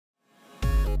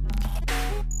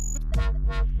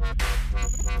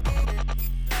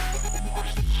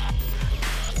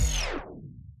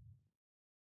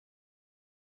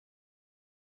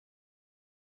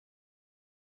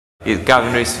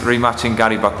Gavin Rees rematching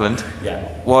Gary Buckland. Yeah.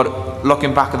 What,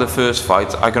 looking back at the first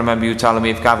fight, I can remember you telling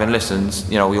me if Gavin listens,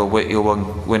 you know, he'll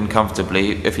win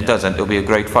comfortably. If he doesn't, it'll be a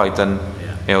great fight. And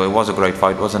you know, it was a great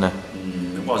fight, wasn't it?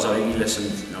 It was. I think he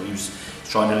listened. You know, he was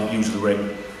trying to use the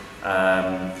ring.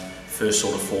 First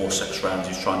sort of 4-6 rounds,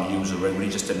 he was trying to use the ring, but he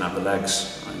just didn't have the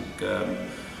legs. I think,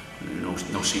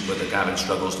 no secret that Gavin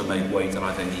struggles to make weight, and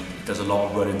I think he does a lot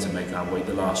of running to make that weight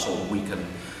the last sort of week, and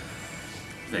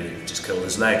then he just killed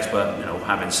his legs. But you know,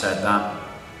 having said that,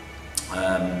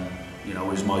 you know,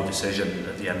 it was my decision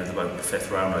at the end of about the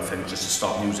 5th round, I think, just to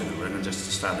stop using the ring and just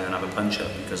to stand there and have a punch up,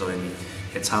 because I think he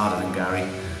hits harder than Gary.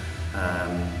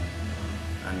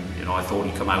 And you know, I thought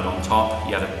he'd come out on top.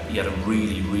 He had a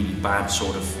really, really bad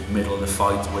sort of middle of the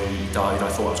fight where he died. I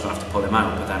thought I was going to have to pull him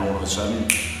out, but then all of a sudden,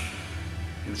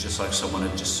 it was just like someone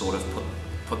had just sort of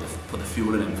put the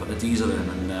fuel in him, put the diesel in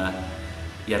him, and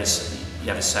he had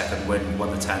a second win,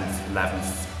 won the 10th,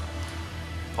 11th,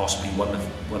 possibly won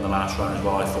the last round as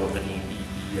well. I thought that he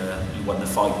won the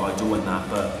fight by doing that,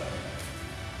 but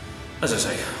as I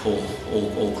say,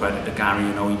 all credit to Gary.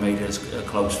 You know, he made it a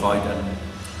close fight, and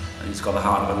he's got the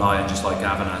heart of a lion, just like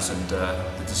Gavin has, and the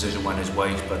decision went his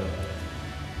way. But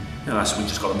you know, we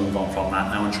just got to move on from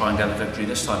that now and try and get the victory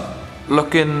this time.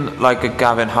 Looking like at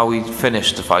Gavin, how he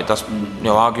finished the fight, that's you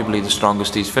know, arguably the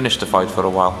strongest he's finished the fight for a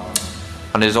while.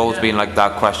 And there's always been like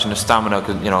that question of stamina,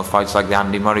 because you know, fights like the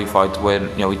Andy Murray fight where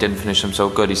you know, he didn't finish him so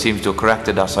good. He seems to have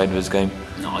corrected that side of his game.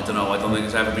 No, I don't know. I don't think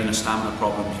there's ever been a stamina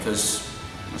problem, because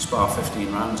spar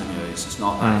 15 rounds in here. It's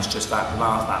not that. It's just that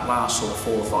last sort of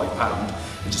 4 or 5 pound,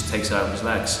 it just takes it out of his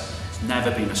legs. It's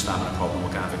never been a stamina problem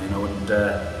with Gavin, you know,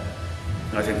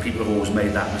 and I think people have always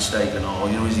made that mistake, and oh,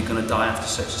 you know, is he going to die after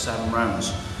 6 or 7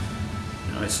 rounds?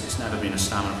 You know, it's never been a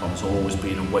stamina problem. It's always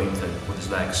been a weight thing with his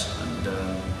legs, and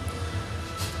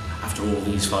after all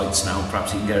these fights now,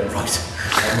 perhaps he can get it right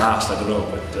at last. I don't know,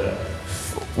 but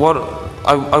what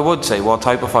I would say, what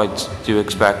type of fights do you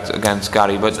expect against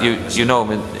Gary? But you know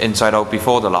him inside out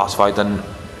before the last fight, and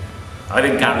I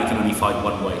think Gary can only fight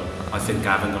one way. I think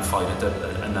Gavin can fight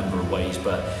a number of ways,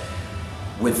 but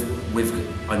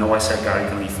I know I said Gary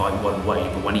can only fight one way,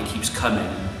 but when he keeps coming,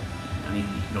 and you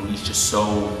know, he's just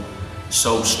so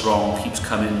strong, keeps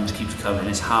coming,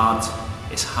 it's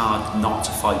hard not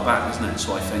to fight back, isn't it?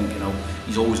 So I think, you know,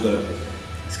 he's always going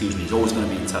to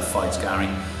be in tough fights, Gary.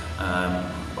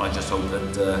 I just hope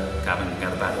that Gavin can get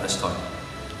the better this time.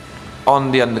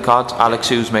 On the undercard, Alex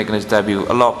Hughes making his debut.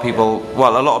 A lot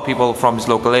of people from his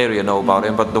local area know about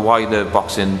him, but the wider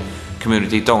boxing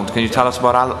community don't. Can you tell us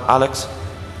about Alex?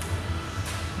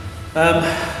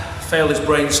 Failed his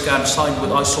brain scan, I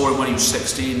saw him when he was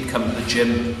 16, come to the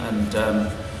gym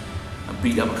and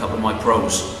beat up a couple of my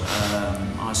pros.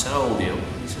 I said, how old are you?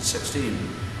 He said, 16.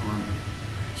 I went,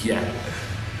 yeah.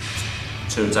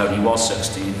 Turns out he was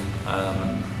 16.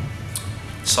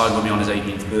 Signed with me on his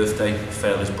 18th birthday,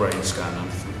 failed his brain scan, and I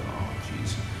thought, oh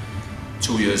jeez.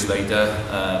 2 years later,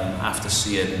 after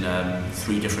seeing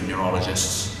 3 different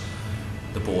neurologists,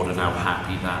 the board are now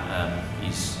happy that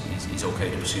he's okay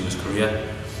to pursue his career,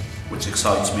 which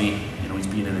excites me. You know, he's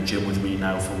been in the gym with me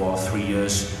now for what, 3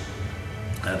 years.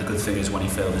 The good thing is, when he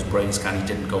failed his brain scan, he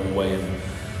didn't go away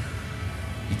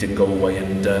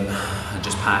and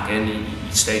just pack in.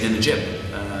 He stayed in the gym.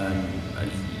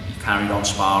 He carried on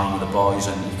sparring with the boys,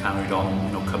 and he carried on,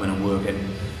 you know, coming and working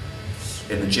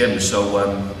in the gym.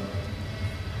 So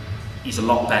he's a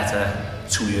lot better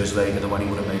 2 years later than when he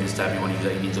would have made his debut when he was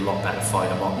 18. He's a lot better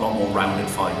fighter, a lot more rounded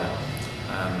fighter.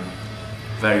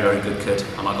 Very, very good kid,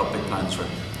 and I've got big plans for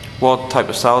him. What type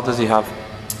of style does he have?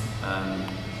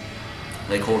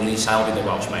 They call Lee Selby the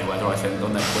Welsh Mayweather, I think,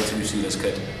 don't they? Wait till you see this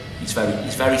kid. He's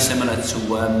very similar to.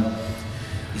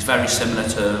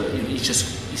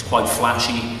 He's quite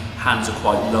flashy. Hands are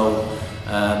quite low.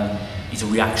 He's a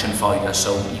reaction fighter,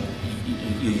 so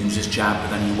he uses his jab,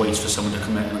 but then he waits for someone to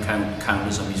come in and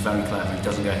counters him. He's very clever. He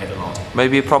doesn't get hit a lot.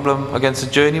 Maybe a problem against a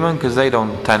journeyman, because they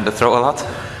don't tend to throw a lot.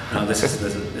 No, this is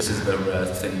the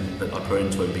thing that I put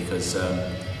into him, because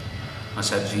I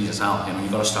said, Jesus, Al, you know,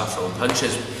 you've got to start throwing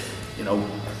punches. You know,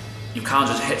 you can't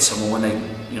just hit someone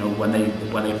when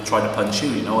they try to punch you.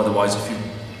 You know, otherwise, if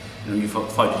you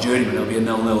fight a journeyman, it'll be a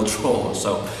 0-0 draw.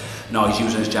 So, no, he's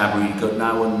using his jab really good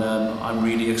now, and I'm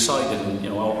really excited. And you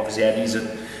know, obviously Eddie's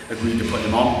agreed to put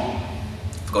him on.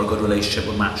 I've got a good relationship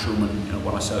with Matchroom, and you know,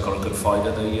 when I say I've got a good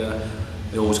fighter,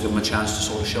 they always give him a chance to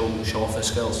sort of show off their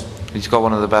skills. He's got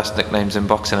one of the best nicknames in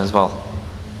boxing as well.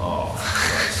 Oh,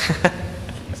 Christ.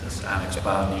 Jesus, Alex,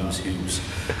 bad news, Hughes.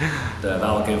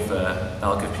 That'll give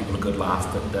people a good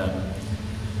laugh, but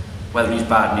whether he's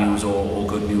bad news or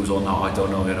good news or not, I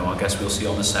don't know. You know, I guess we'll see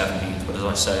on the 17th. But as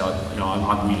I say,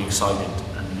 I'm really excited,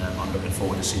 and I'm looking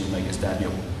forward to seeing him make his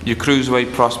debut. Your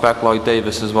cruiserweight prospect Lloyd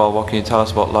Davis as well. What can you tell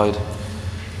us about Lloyd?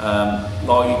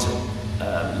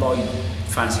 Lloyd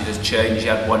fancied his change. He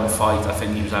had one fight. I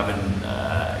think he was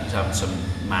having some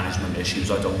management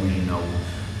issues. I don't really know.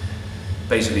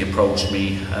 Basically approached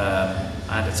me.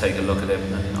 I had to take a look at him,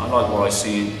 and I like what I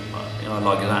see. You know, I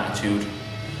like his attitude.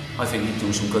 I think he'd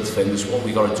do some good things. What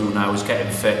we got to do now is get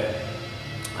him fit.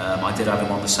 I did have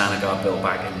him on the Sanagar bill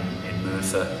back in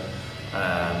Merthyr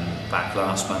back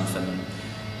last month, and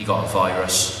he got a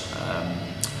virus.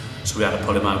 So we had to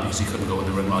pull him out because he couldn't go in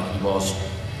the ring like he was.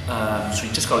 So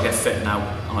he just got to get fit now,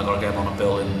 and I got to get him on a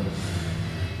bill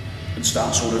and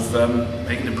start sort of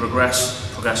making him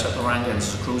progress up the rankings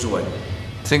as a cruiserweight.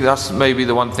 I think that's maybe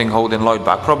the one thing holding Lloyd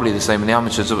back. Probably the same in the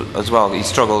amateurs as well. He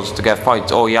struggles to get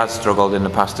fights, or he has struggled in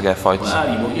the past to get fights.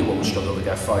 Well, he won't struggle to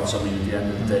get fights. I mean, at the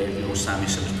end of the day, you know, Sammy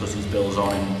Simmons puts his bills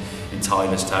on in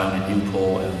Tylerstown, in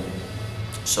Newport, and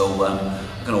so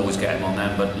I can always get him on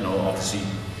them. But you know, obviously,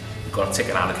 we've got a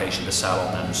ticket allocation to sell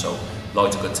on them, so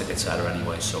Lloyd's a good ticket seller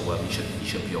anyway, so he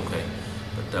should be okay.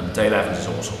 But Dale Evans is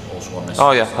also on this.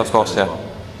 Oh yeah, of course, yeah. Well.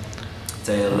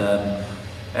 Dale.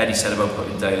 Eddie said about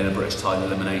putting Dale in a British title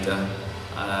eliminator.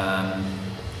 I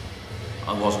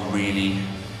wasn't really,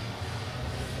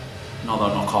 not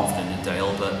that I'm not confident in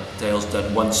Dale, but Dale's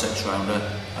done one 6-rounder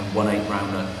and one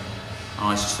 8-rounder. And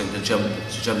I just think to jump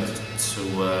to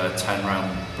a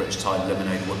 10-round British title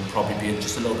eliminator would probably be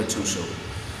just a little bit too soon.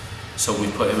 So we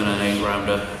put him in an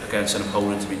 8-rounder against an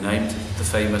opponent to be named, the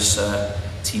famous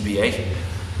TBA.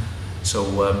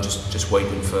 So just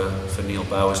waiting for Neil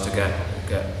Bowers to get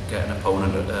an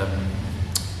opponent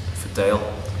for Dale,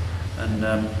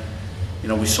 and you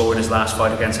know, we saw in his last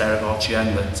fight against Eric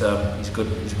Ochieng that he's a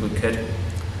good kid.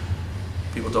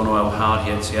 People don't know how hard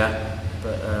he hits yet,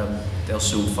 but they'll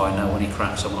soon find out when he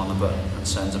cracks someone on the butt and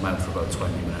sends him out for about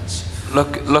 20 minutes.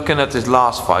 Looking at his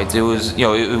last fight, it was, you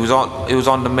know, it was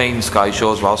on the main Sky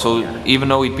show as well. So yeah. Even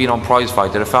though he'd been on Prize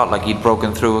Fighter, it felt like he'd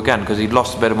broken through again because he'd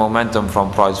lost a bit of momentum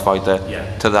from Prize Fighter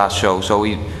to that show. So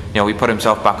he put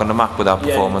himself back on the map with that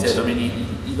performance. He did. I mean,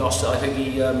 he lost it. I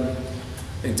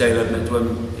think Dale admitted to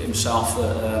himself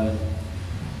that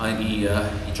I think he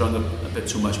drank a bit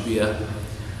too much beer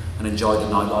and enjoyed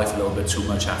the nightlife a little bit too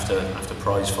much after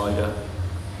Prize Fighter.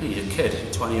 He's a kid,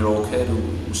 a 20-year-old kid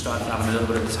who started having a little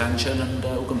bit of attention, and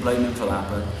who can blame him for that?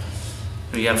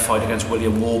 But he had a fight against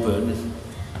William Warburton,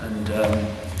 and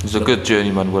he's a good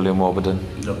journeyman, William Warburton.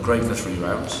 He looked great for 3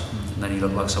 rounds, and then he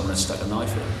looked like someone had stuck a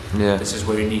knife in. Yeah. This is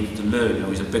where he needed to learn. You know,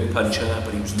 he's a big puncher,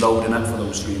 but he was loading up for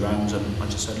those 3 rounds, and I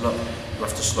just said, look, you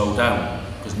have to slow down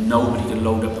because nobody can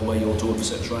load up the way you're doing for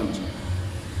 6 rounds.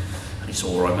 And he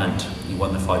saw what I meant. He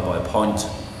won the fight by a point,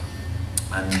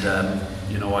 and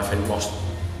you know, I think lost.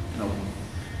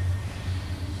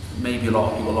 Maybe a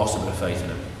lot of people lost a bit of faith in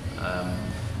him,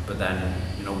 but then,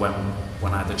 you know, when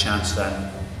I had the chance,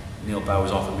 then Neil Bowers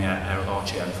offered me Eric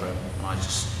Ochieng for him, and I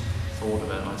just thought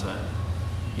of it, and I said,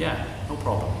 yeah, no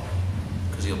problem,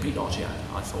 because he'll beat Ochieng.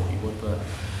 I thought he would, but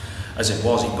as it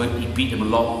was, he beat him a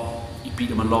lot. He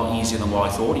beat him a lot easier than what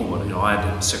I thought he would. You know, I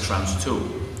had 6 rounds to 2.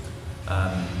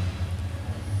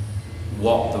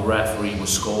 What the referee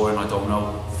was scoring, I don't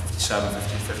know. 57,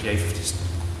 50, 58, 50.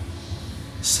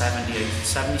 78,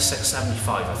 76,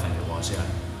 75 I think it was, yeah.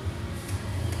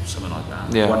 Something like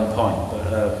that. Yeah. 1 point,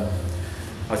 but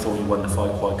I thought he won the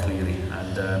fight quite clearly.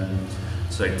 And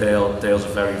so Dale's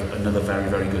another very,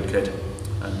 very good kid.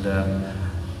 And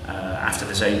after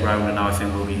this 8-rounder now, I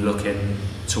think we'll be looking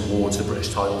towards the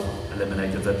British title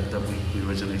eliminator that we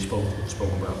originally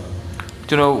spoke about.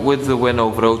 Do you know, with the win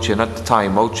over Ochieng at the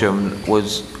time, Ochieng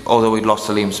was, although he'd lost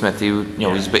to Liam Smith, he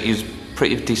was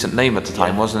pretty decent name at the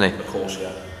time, wasn't he? Of course, yeah.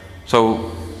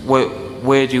 So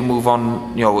where do you move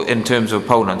on, you know, in terms of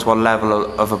opponents? What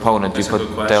level of opponent do you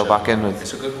put Dale back in with?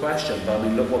 It's a good question, but I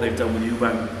mean, look what they've done with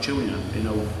Eubank Jr. You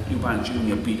know, Eubank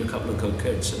Jr. beat a couple of good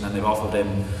kids, and then they've offered him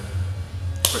a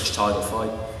British title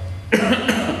fight.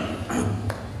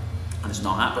 And it's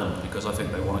not happened because I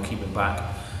think they want to keep him back,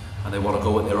 and they want to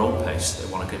go at their own pace. They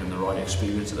want to give him the right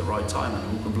experience at the right time, and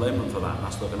who can blame them for that? And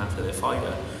that's looking after their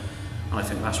fighter. And I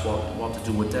think that's what to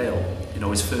do with Dale. You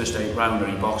know, his first 8-rounder,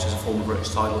 he boxes a former British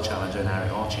title challenger in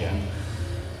Eric Ochieng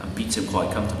and beats him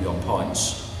quite comfortably on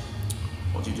points.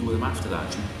 What do you do with him after that?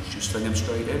 Do you sling him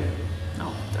straight in?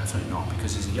 No, definitely not,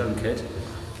 because he's a young kid.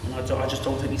 And I just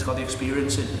don't think he's got the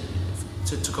experience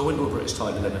to go into a British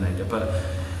title eliminator. But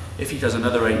if he does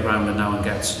another 8-rounder now and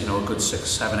gets, you know, a good 6,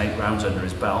 7, 8 rounds under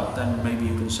his belt, then maybe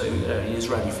you can say, yeah, he is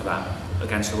ready for that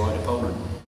against the right opponent.